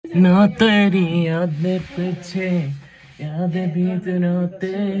ना तेरी याद पीछे याद भी तो ना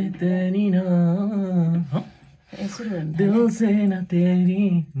तेरी ना दिल से ना तेरी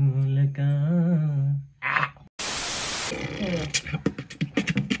मुलाकात.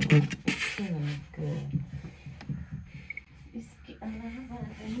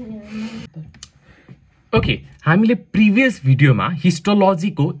 ओके, हामीले प्रिभियस भिडियोमा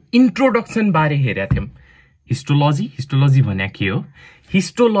हिस्टोलोजीको इन्ट्रोडक्सन बारे हेरेका थियौं. हिस्टोलोजी भन्या के हो?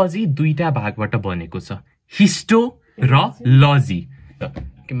 हिस्टोलोजी दुईटा भागबाट बनेको छ, हिस्टो र लजी.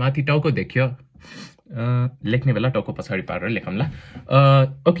 माथि टाउको देखियो, लेख्ने बेला टाउको पछाडि पारेर लेखौँला.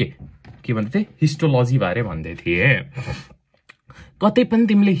 ओके, के भन्दै थिए? हिस्टोलोजी बारे भन्दै थिए. कतै पनि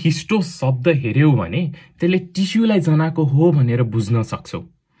तिमीले हिस्टो शब्द हेर्यौ भने त्यसले टिस्युलाई जनाको हो भनेर बुझ्न सक्छौ.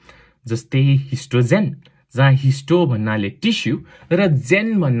 जस्तै हिस्टोजेन, जहाँ हिस्टो भन्नाले टिस्यु र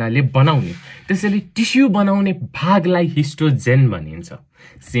जेन भन्नाले बनाउने, त्यसैले टिस्यु बनाउने भागलाई हिस्टोजेन भनिन्छ.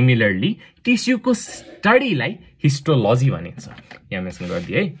 सिमिलरली टिस्युको स्टडीलाई हिस्टोलोजी भनिन्छ. यहाँ मेन्सन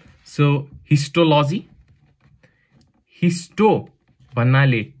गरिदिए है. सो हिस्टोलोजी, हिस्टो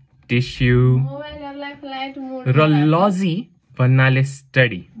भन्नाले टिस्यु र लजी भन्नाले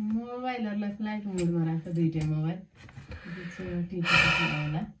study.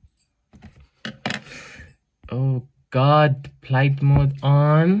 Oh God, flight mode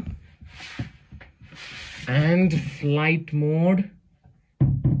on and flight mode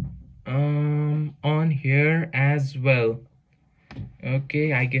on here as well.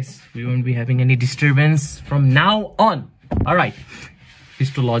 Okay, I guess we won't be having any disturbance from now on. All right,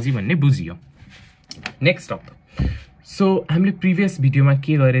 histology भन्ने बुझियो. Next up. So हामीले previous भिडियोमा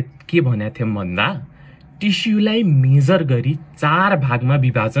के भनेका थियौं भन्दा टिस्युलाई major गरी 4 भागमा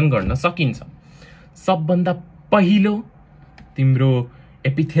विभाजन गर्न सकिन्छ. सबभन्दा पहिलो तिम्रो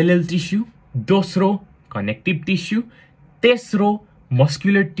एपिथेलियल टिस्यु, दोस्रो कनेक्टिभ टिस्यु, तेस्रो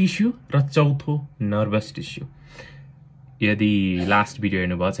मस्कुलर टिस्यु र चौथो नर्भस टिस्यु. यदि लास्ट भिडियो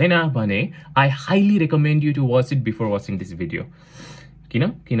हेर्नु भएको छैन भने I highly recommend you to watch it before watching this video.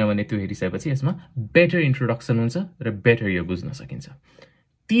 किनभने त्यो हेरिसकेपछि यसमा बेटर इन्ट्रोडक्सन हुन्छ र बेटर यो बुझ्न सकिन्छ.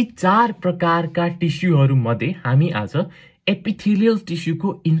 ती 4 प्रकारका टिस्युहरू मध्ये हामी आज एपिथेलियल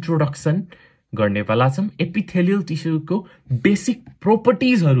टिस्युको इन्ट्रोडक्सन गर्नेवाला छौं. एपिथेलियल टिस्युको बेसिक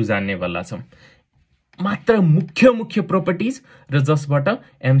प्रोपर्टिजहरू जान्नेवाला छौं. मात्र मुख्य प्रोपर्टिज र जसबाट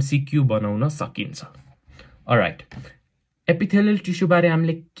एमसीक्यू बनाउन सकिन्छ. अलराइट, एपिथेलियल टिस्यु बारे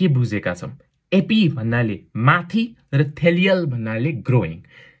हामीले के बुझेका छौं? एपी भन्नाले माथि र थेलियल भन्नाले ग्रोइङ.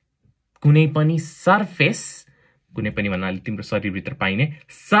 कुनै पनि सरफेस, कुनै पनि भन्नाले तिम्रो शरीरभित्र पाइने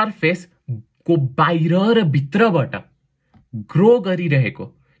सरफेसको बाहिर र भित्रबाट ग्रो गरिरहेको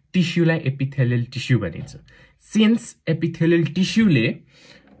टिस्युलाई एपिथेलियल टिस्यु भनिन्छ. सिन्स एपिथेलियल टिस्युले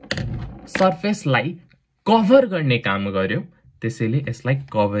सरफेसलाई कभर गर्ने काम गर्यो, त्यसैले यसलाई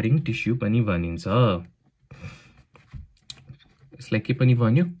कभरिङ टिस्यु पनि भनिन्छ. यसलाई के पनि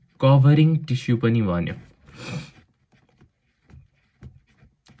भन्यो? कभरिङ टिस्यु पनि भन्यो.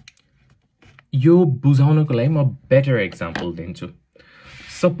 यो बुझाउनको लागि म बेटर एक्जाम्पल दिन्छु.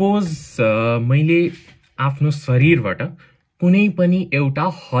 सपोज मैले आफ्नो शरीरबाट कुनै पनि एउटा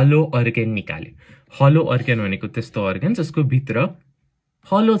हलो अर्गन निकाले. हलो अर्गन भनेको त्यस्तो अर्गन जसको भित्र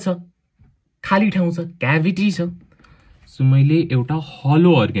हलो छ, खाली ठाउँ छ, क्याभिटी छ. सो मैले एउटा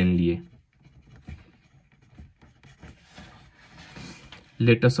हलो अर्गन लिए.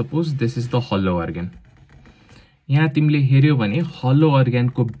 Let us suppose this is the hello organ. यहाँ तिमीले हेर्यौ भने हलो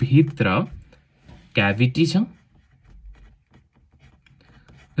अर्गनको भित्र क्याभिटी छ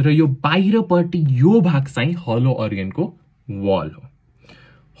र यो बाहिरपट्टि यो भाग चाहिँ हलो अर्गनको वल हो.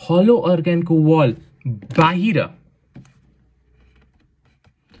 हलो अर्गनको वल बाहिर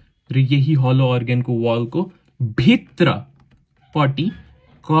र यही हलो अर्गनको वलको भित्रपट्टि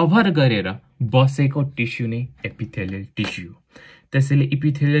कभर गरेर बसेको टिस्यु नै एपिथेलियल टिस्यु. त्यसैले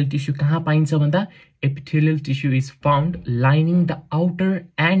एपिथेलियल टिस्यु कहाँ पाइन्छ भन्दा epithelial tissue is found lining the outer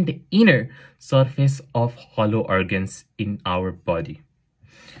and inner surface of hello organs in our body.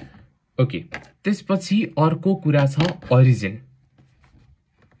 Okay, त्यसपछि अर्को कुरा छ ओरिजिन.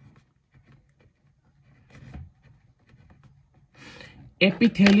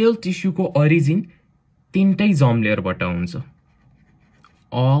 एपिथेलियल टिस्युको ओरिजिन 3टै जर्म लेयरबाट हुन्छ.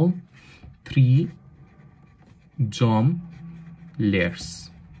 all 3 germ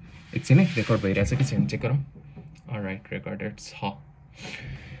layers. एकछिन है, रेकर्ड भइरहेछ कि छैन चेक गरौँ. अलराइट, रेकर्डेड छ.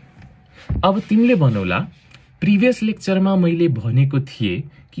 अब तिमीले भनौला प्रिभियस लेक्चरमा मैले भनेको थिए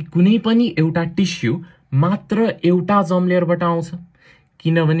कि कुनै पनि एउटा टिस्यु मात्र एउटा जर्म लेयरबाट आउँछ,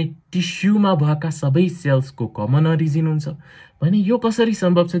 किनभने टिस्युमा भएका सबै सेल्सको कमन ओरिजिन हुन्छ. भने यो कसरी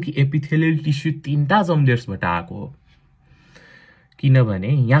सम्भव छ कि एपिथेलियल टिस्यु 3टा जर्म लेयर्सबाट आएको हो?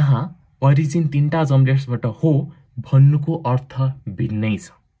 किनभने यहाँ ओरिजिन तीनटा जम्लेट्सबाट हो भन्नुको अर्थ भिन्नै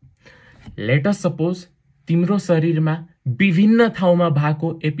छ। लेट अस सपोज तिम्रो शरीरमा विभिन्न ठाउँमा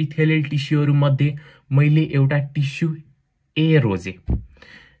भएको एपिथेलियल टिस्युहरू मध्ये मैले एउटा टिस्यु ए रोजे।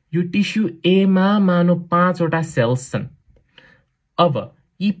 यो टिस्यु ए मा मानौ 5 वटा सेल्स छन्। अब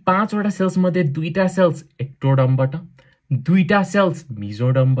यी 5 वटा सेल्स मध्ये 2टा सेल्स एक्टोडर्मबाट, 2टा सेल्स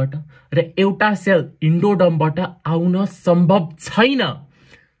मेसोडर्मबाट र एउटा सेल इन्डोडर्मबाट आउन सम्भव छैन।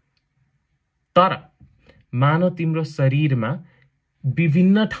 तर मानौ तिम्रो शरीरमा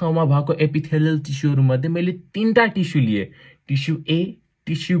विभिन्न ठाउँमा भएको एपिथेलियल टिस्युहरू मध्ये मैले 3टा टिस्यु लिए, tissue A,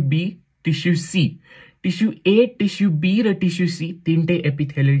 tissue be, tissue C. Tissue A, tissue be र टिस्यु सी तीनटै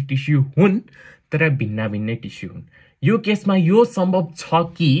एपिथेलियल टिस्यु हुन्, तर भिन्न भिन्नै टिस्यु हुन्। यो केसमा यो सम्भव छ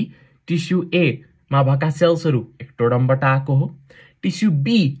कि टिस्यु ए मा भएका सेल्सहरू एक्टोडर्मबाट आएको हो, टिस्यु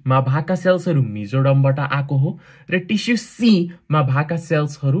बी मा भएका सेल्सहरू मेसोडर्मबाट आएको हो र टिस्यु सी मा भएका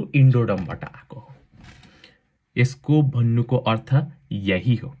सेल्सहरू इन्डोडर्मबाट आएको हो। यसको भन्नुको अर्थ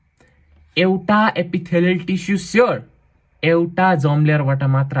यही हो। एउटा एपिथेलियल टिस्यु स्योर एउटा जम्लेयरबाट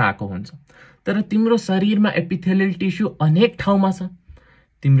मात्र आएको हुन्छ, तर तिम्रो शरीरमा एपिथेलियल टिस्यु अनेक ठाउँमा छ।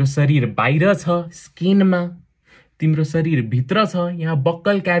 तिम्रो शरीर बाहिर छ, स्किनमा, तिम्रो शरीर भित्र छ, यहाँ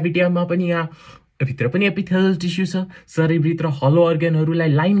बक्कल क्याभिटीमा पनि, यहाँ भित्र पनि एपिथेलियल टिस्यु छ। शरीरभित्र हलो अर्गनहरूलाई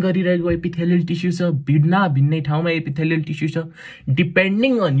लाइन गरिरहेको एपिथेलियल टिस्यु छ। भिन्नै ठाउँमा एपिथेलियल टिस्यु छ।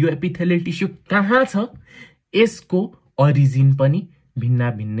 डिपेन्डिङ अन यो एपिथेलियल टिस्यु कहाँ छ, यसको ओरिजिन पनि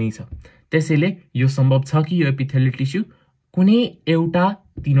भिन्नै छ। त्यसैले यो सम्भव छ कि यो एपिथेलियल टिस्यु कुनै एउटा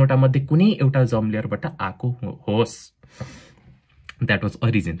तीनवटा मध्ये कुनै एउटा जम्लेयरबाट आएको होस्। That was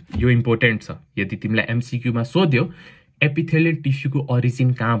origin. यो इम्पोर्टेन्ट छ। यदि तिमीलाई एमसीक्यू मा सोध्यो एपिथेलियल टिस्युको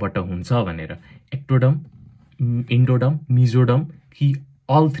ओरिजिन कहाँबाट हुन्छ भनेर, एक्टोडर्म, इन्डोडर्म, मेसोडर्म कि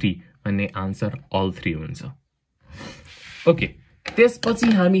अल 3 भन्ने आन्सर अल 3 हुन्छ। ओके,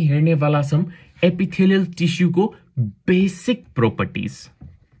 त्यसपछि हामी हेर्नेवाला छौं epithelial टिस्युको basic properties.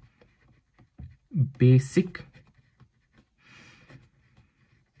 Basic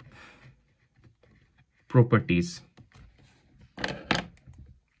properties.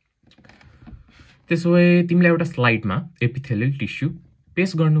 त्यसो भए तिमीले एउटा स्लाइडमा एपिथेलियल टिस्यु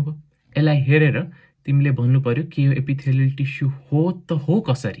पेश गर्नुभयो। यसलाई हेरेर तिमीले भन्नु पर्यो कि यो एपिथेलियल टिस्यु हो त हो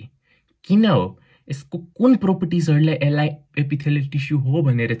कसरी, किन हो, यसको कुन प्रोपर्टिजहरूले यसलाई एपिथेलियल टिस्यु हो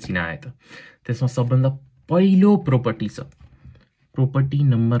भनेर चिनाए त। त्यसमा सबभन्दा पहिलो प्रोपर्टी छ, प्रोपर्टी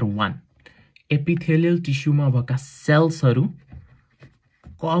नम्बर 1, एपिथेलियल टिस्युमा भएका सेल्सहरू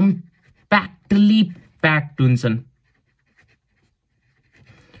कम्प्याक्टली प्याक्ड हुन्छन्।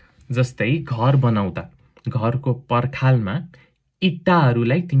 जस्तै घर बनाउँदा घरको पर्खालमा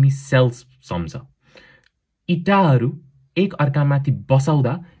इट्टाहरूलाई तिमी सेल्स सम्झ। इट्टाहरू एक अर्कामाथि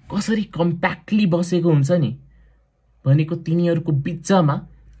बसाउँदा कसरी कम्प्याक्टली बसेको हुन्छ नि, भनेको तिनीहरूको बिचमा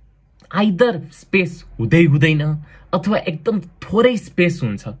आइदर स्पेस हुँदैन अथवा एकदम थोरै स्पेस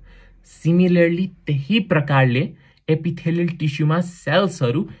हुन्छ। सिमिलरली त्यही प्रकारले एपिथेलियल टिस्युमा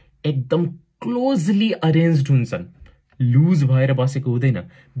सेल्सहरू एकदम क्लोजली अरेन्ज्ड हुन्छन्। लुज भएर बसेको हुँदैन,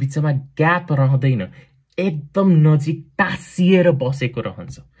 बिचमा ग्याप रहँदैन, एकदम नजिक टाँसिएर बसेको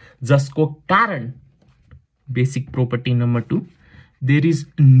रहन्छ। जसको कारण basic property number 2, there is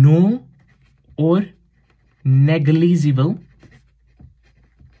no और नेग्लिजिबल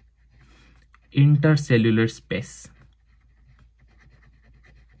इंटरसेल्युलर स्पेस।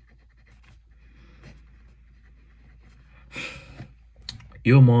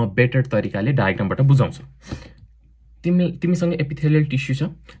 यो म बेटर तरिकाले डायग्रामबाट बुझाउँछु। तिमीसँग एपिथेलियल टिस्यु छ,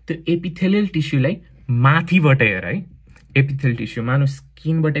 त्यो एपिथेलियल टिस्युलाई माथिबाट हेर है। एपिथेलियल टिस्यु मानौ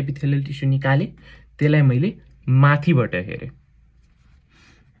स्किनबाट एपिथेलियल टिस्यु निकाले, त्यसलाई मैले माथिबाट हेरे।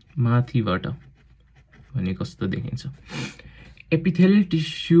 माथिबाट भने कस्तो देखिन्छ। एपिथेलियल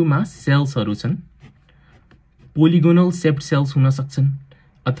टिस्युमा सेल्सहरू छन्, पोलिगोनल शेप्ड सेल्स हुन सक्छन्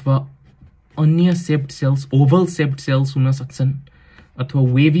अथवा अन्य shaped cells, oval shaped cells हुन सक्छन् अथवा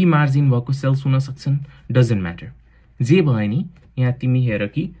वेभी मार्जिन भएको सेल्स हुन सक्छन्, डजन्ट म्याटर। जे भए नि यहाँ तिमी हेर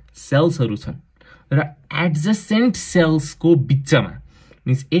कि सेल्सहरू छन् र एडजेसेन्ट सेल्सको बिचमा,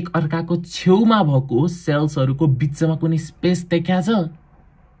 मिन्स एक अर्काको छेउमा भएको सेल्सहरूको बिचमा कुनै स्पेस देखा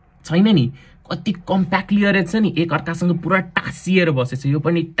छैन नि। कति कम्प्याक्टली अरेन्ज छ नि, एक अर्कासँग पुरा टाँसिएर बसेछ, यो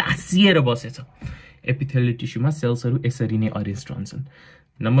पनि टाँसिएर बसेछ। एपिथेलियल टिस्युमा सेल्सहरू यसरी नै अरेन्ज रहन्छन्।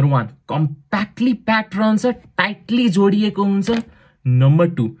 नम्बर 1, कम्प्याक्टली प्याक्ड रहन्छ, टाइटली जोडिएको हुन्छ। नम्बर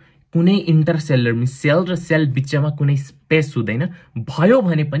 2, कुनै इन्टरसेलर मिन्स सेल र सेल बिचमा कुनै स्पेस हुँदैन, भयो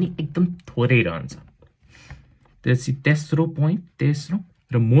भने पनि एकदम थोरै रहन्छ। तेस्रो पोइन्ट, तेस्रो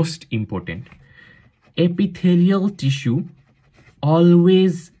र most important, epithelial tissue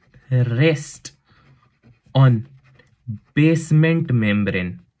always rest on basement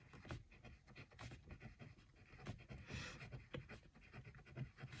membrane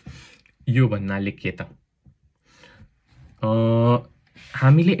यो भन्नाले के त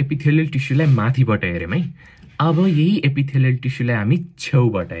हामीले एपिथेलियल टिस्युलाई माथिबाट हेर्यौं है अब यही एपिथेलियल टिस्युलाई हामी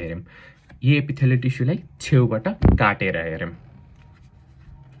छेउबाट हेर्यौं यही एपिथेलियल टिस्युलाई छेउबाट काटेर हेर्यौं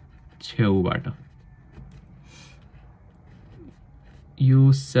छेउबाट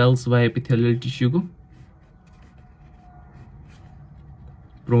यो सेल्स वा एपिथेलियल टिस्युको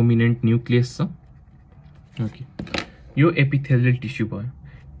प्रोमिनेन्ट न्यूक्लियस छ ओके यो एपिथेलियल टिस्यु भयो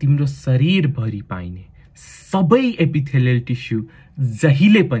तिम्रो शरीर भरि पाइने सबै एपिथेलियल टिस्यु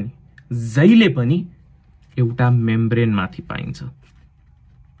जहिले पनि एउटा मेम्ब्रेन माथि पाइन्छ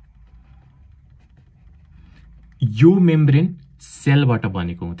यो मेम्ब्रेन सेलबाट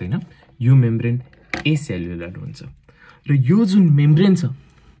बनेको हुँदैन यो मेम्ब्रेन एसेल्युलर हुन्छ र यो जुन मेम्ब्रेन छ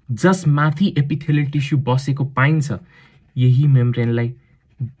जस माथि एपिथेलियल टिस्यु बसेको पाइन्छ यही मेम्ब्रेनलाई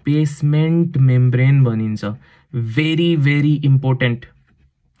बेसमेन्ट मेम्ब्रेन भनिन्छ very very important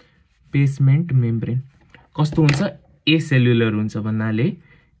basement membrane कस्तो हुन्छ एसेल्युलर हुन्छ भन्नाले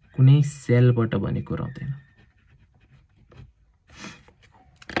कुनै सेलबाट बनेको रहँदैन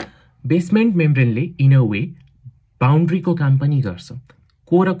बेसमेन्ट मेम्ब्रेनले इन अ वे बाउन्ड्रीको काम पनि गर्छ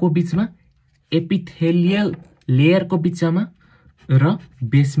कोरको बीचमा एपिथेलियल लेयरको बीचमा र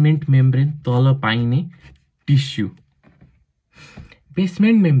बेसमेन्ट मेम्ब्रेन तल पाइने टिस्यु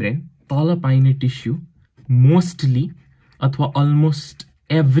बेसमेन्ट मेम्ब्रेन तल पाइने टिस्यु मोस्टली अथवा अलमोस्ट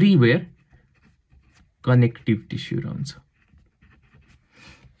एभ्रीवेयर कनेक्टिभ टिस्यु रहन्छ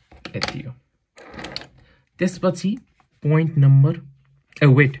यति हो त्यसपछि point number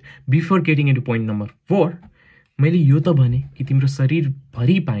weight before getting into point number 4 मैले यो त भने कि तिम्रो शरीर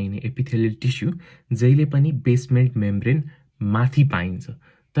भरि पाइने एपिथेलियल टिस्यु जहिले पनि बेसमेन्ट मेम्ब्रेन माथि पाइन्छ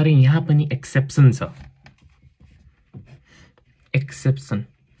तर यहाँ पनि एक्सेप्सन छ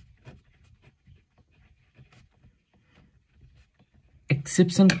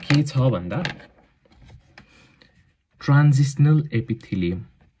एक्सेप्सन के छ भन्दा ट्रान्जिशनल एपिथेलियम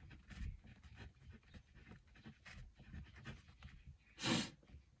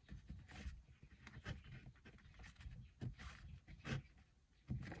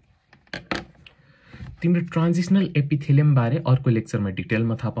तिम्रो ट्रान्जिशनल एपिथेलियम बारे अर्को लेक्चरमा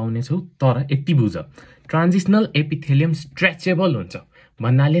डिटेलमा थाहा पाउने छौ तर यति बुझ ट्रान्जिशनल एपिथेलियम स्ट्रेचेबल हुन्छ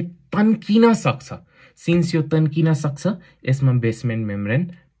भन्नाले तन्किन सक्छ सिन्स यो तन्किन सक्छ यसमा basement membrane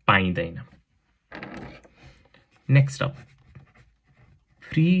पाइदैन next up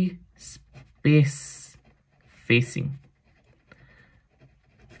free space facing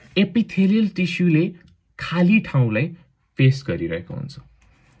epithelial टिस्युले खाली ठाउँलाई फेस गरिरहेको हुन्छ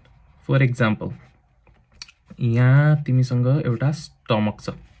फर एक्जाम्पल यहाँ तिमीसँग एउटा स्टमक छ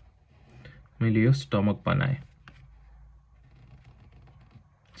मैले यो स्टमक बनाए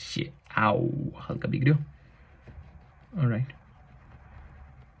आउ हल्का बिग्रियो अलराइट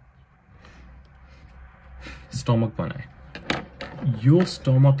स्टमक बनाए यो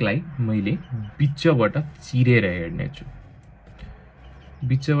स्टमकलाई मैले बिचबाट चिरेर हेर्ने छु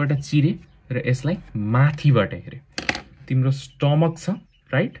बिचबाट चिरे र यसलाई माथिबाट हेरे तिम्रो स्टमक छ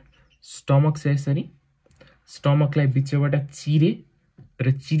राइट स्टमक छ यसरी स्टमकलाई बिचबाट चिरे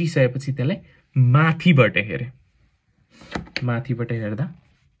र चिरिसकेपछि त्यसलाई माथिबाट हेरे माथिबाट हेर्दा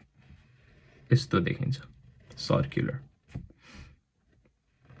यस्तो देखिन्छ सर्कुलर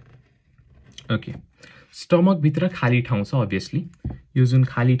ओके स्टमक भित्र खाली ठाउँ छ अभियसली यो जुन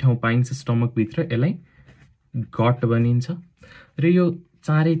खाली ठाउँ पाइन्छ स्टमक भित्र यसलाई गट भनिन्छ र यो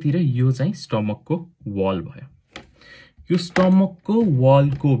चारैतिर यो चाहिँ स्टमकको वल भयो यो स्टमकको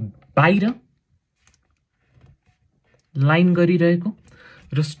वलको बाहिर लाइन गरिरहेको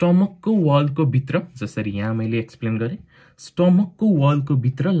र स्टमकको वलको भित्र जसरी यहाँ मैले एक्सप्लेन गरे स्टमकको वलको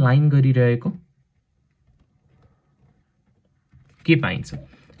भित्र लाइन गरिरहेको के पाइन्छ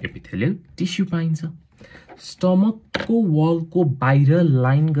एपिथेलियल टिस्यु पाइन्छ स्टमकको वलको बाहिर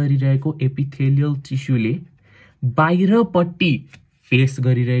लाइन गरिरहेको एपिथेलियल टिस्युले बाहिरपट्टि फेस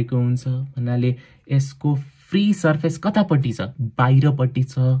गरिरहेको हुन्छ भन्नाले यसको फ्री सर्फेस कतापट्टि छ बाहिरपट्टि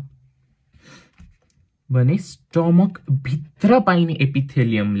छ भने स्टमक भित्र पाइने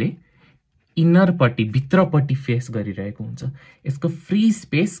एपिथेलियमले इनरपट्टि भित्रपट्टि फेस गरिरहेको हुन्छ यसको फ्री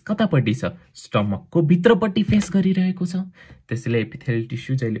स्पेस कतापट्टि छ स्टमकको भित्रपट्टि फेस गरिरहेको छ त्यसैले एपिथेलियल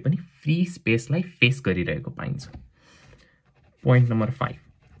टिस्यु जहिले पनि फ्री स्पेसलाई फेस गरिरहेको पाइन्छ पोइन्ट नम्बर 5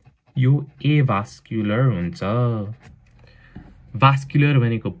 यो एभास्कुलर हुन्छ भास्कुलर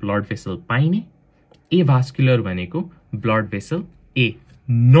भनेको ब्लड भेसल पाइने एभास्कुलर भनेको ब्लड भेसल ए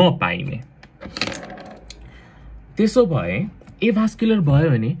नपाइने त्यसो भए एभास्कुलर भयो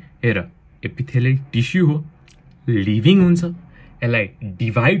भने हेर एपिथेलियल टिस्यु हो लिभिङ हुन्छ, यसलाई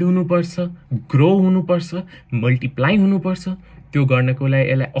डिभाइड हुनुपर्छ, ग्रो हुनुपर्छ, मल्टिप्लाई हुनुपर्छ। त्यो गर्नको लागि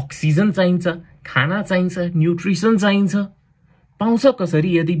यसलाई अक्सिजन चाहिन्छ, खाना चाहिन्छ, न्युट्रिसन चाहिन्छ। पाउँछ कसरी?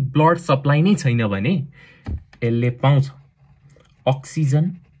 यदि ब्लड सप्लाई नै छैन भने यसले पाउँछ अक्सिजन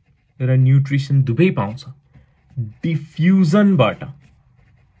र न्युट्रिसन दुवै पाउँछ डिफ्युजनबाट।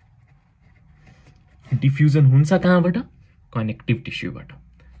 डिफ्युजन हुन्छ कहाँबाट? कनेक्टिभ टिस्युबाट।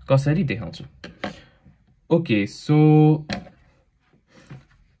 कसरी देखाउँछु? ओके, सो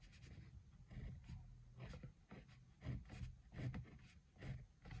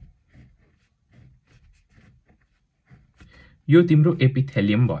यो तिम्रो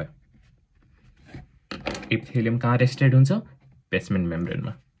एपिथेलियम भयो। एपिथेलियम कहाँ रेस्टेड हुन्छ? बेसमेन्ट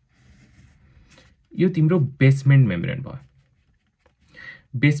मेम्ब्रेनमा। यो तिम्रो बेसमेन्ट मेम्ब्रेन भयो।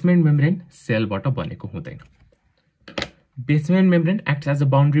 बेसमेन्ट मेम्ब्रेन सेलबाट बनेको हुँदैन। Basement membrane acts as a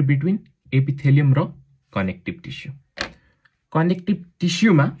boundary between epithelium र connective tissue. Connective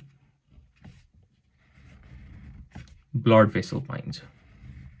टिस्युमा blood vessel पाइन्छ।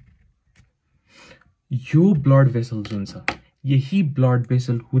 यो ब्लड भेसल जुन छ, यही ब्लड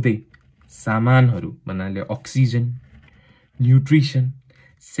भेसल हुँदै सामानहरू भन्नाले अक्सिजन, न्युट्रिसन,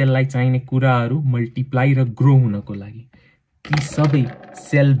 सेललाई चाहिने कुराहरू मल्टिप्लाई र ग्रो हुनको लागि ती सबै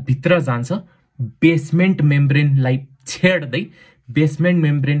सेलभित्र जान्छ। बेसमेन्ट मेम्ब्रेनलाई छेड्दै, बेसमेन्ट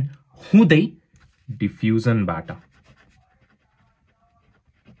मेम्ब्रेन हुँदै डिफ्युजनबाट।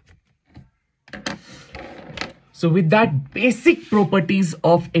 So with that basic properties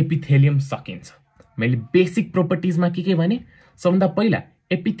of epithelium सकिन्छ। मैले बेसिक प्रोपर्टिजमा के भने? सबभन्दा पहिला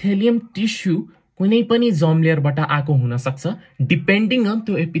एपिथेलियम टिस्यु कुनै पनि जर्म लेयरबाट आएको हुन सक्छ, डिपेन्डिङ अन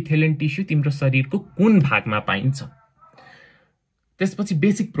त्यो एपिथेलियम टिस्यु तिम्रो शरीरको कुन भागमा पाइन्छ। त्यसपछि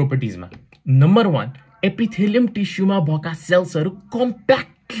बेसिक प्रोपर्टिजमा नम्बर 1, एपिथेलियम टिस्युमा भएका सेल्सहरू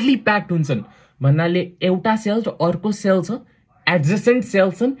कम्प्याक्टली प्याक्ड हुन्छन्। भन्नाले एउटा सेल र अर्को सेल छ, एडजेसेन्ट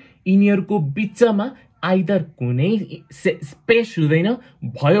सेल्स छन्, यिनीहरूको बिचमा आइदर कुनै स्पेस हुँदैन,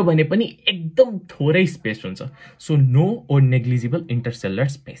 भयो भने पनि एकदम थोरै स्पेस हुन्छ। सो नो ओर नेग्लिजिबल इंटरसेलुलर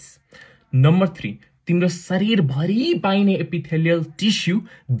स्पेस। नम्बर 3, तिम्रो शरीरभरि पाइने एपिथेलियल टिस्यु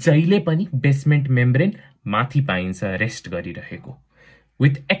जहिले पनि बेसमेन्ट मेम्ब्रेन माथि पाइन्छ रेस्ट गरिरहेको,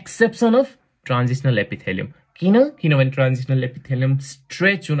 विथ एक्सेप्सन अफ ट्रान्जिशनल एपिथेलियम। किनभने ट्रान्जिशनल एपिथेलियम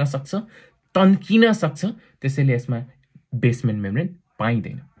स्ट्रेच हुन सक्छ, तन्किन सक्छ, त्यसैले यसमा बेसमेन्ट मेम्ब्रेन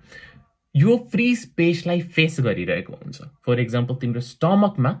पाइँदैन। यो फ्री स्पेसलाई फेस गरिरहेको हुन्छ। फर एक्जाम्पल, तिम्रो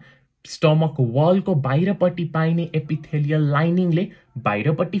स्टमकमा स्टमक वालको बाहिरपट्टि पाइने एपिथेलियल लाइनिङले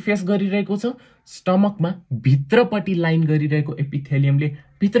बाहिरपट्टि फेस गरिरहेको छ, स्टमकमा भित्रपट्टि लाइन गरिरहेको एपिथेलियमले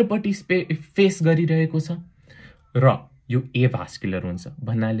भित्रपट्टि फेस गरिरहेको छ। र यो एभास्कुलर हुन्छ,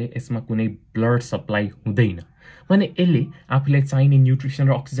 भन्नाले यसमा कुनै ब्लड सप्लाई हुँदैन भने यसले आफूलाई चाहिने न्युट्रिसन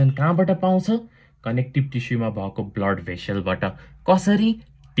र अक्सिजन कहाँबाट पाउँछ? कनेक्टिभ टिस्युमा भएको ब्लड भेसलबाट। कसरी?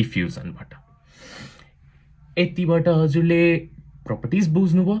 डिफ्युजनबाट। यतिबाट हजुरले प्रोपर्टिज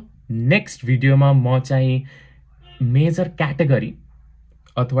बुझ्नुभयो। नेक्स्ट भिडियोमा म चाहिँ मेजर क्याटेगरी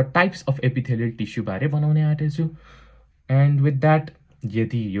अथवा टाइप्स अफ एपिथेलियल टिस्यु बारे बनाउने आँटेको छु। एन्ड विथ द्याट,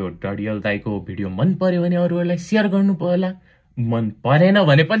 यदि यो डडियल दाइको भिडियो मन पर्यो भने अरूहरूलाई सेयर गर्नु होला, मन परेन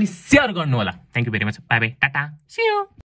भने पनि सेयर गर्नु होला। Thank you very much. By by, Tata, C you.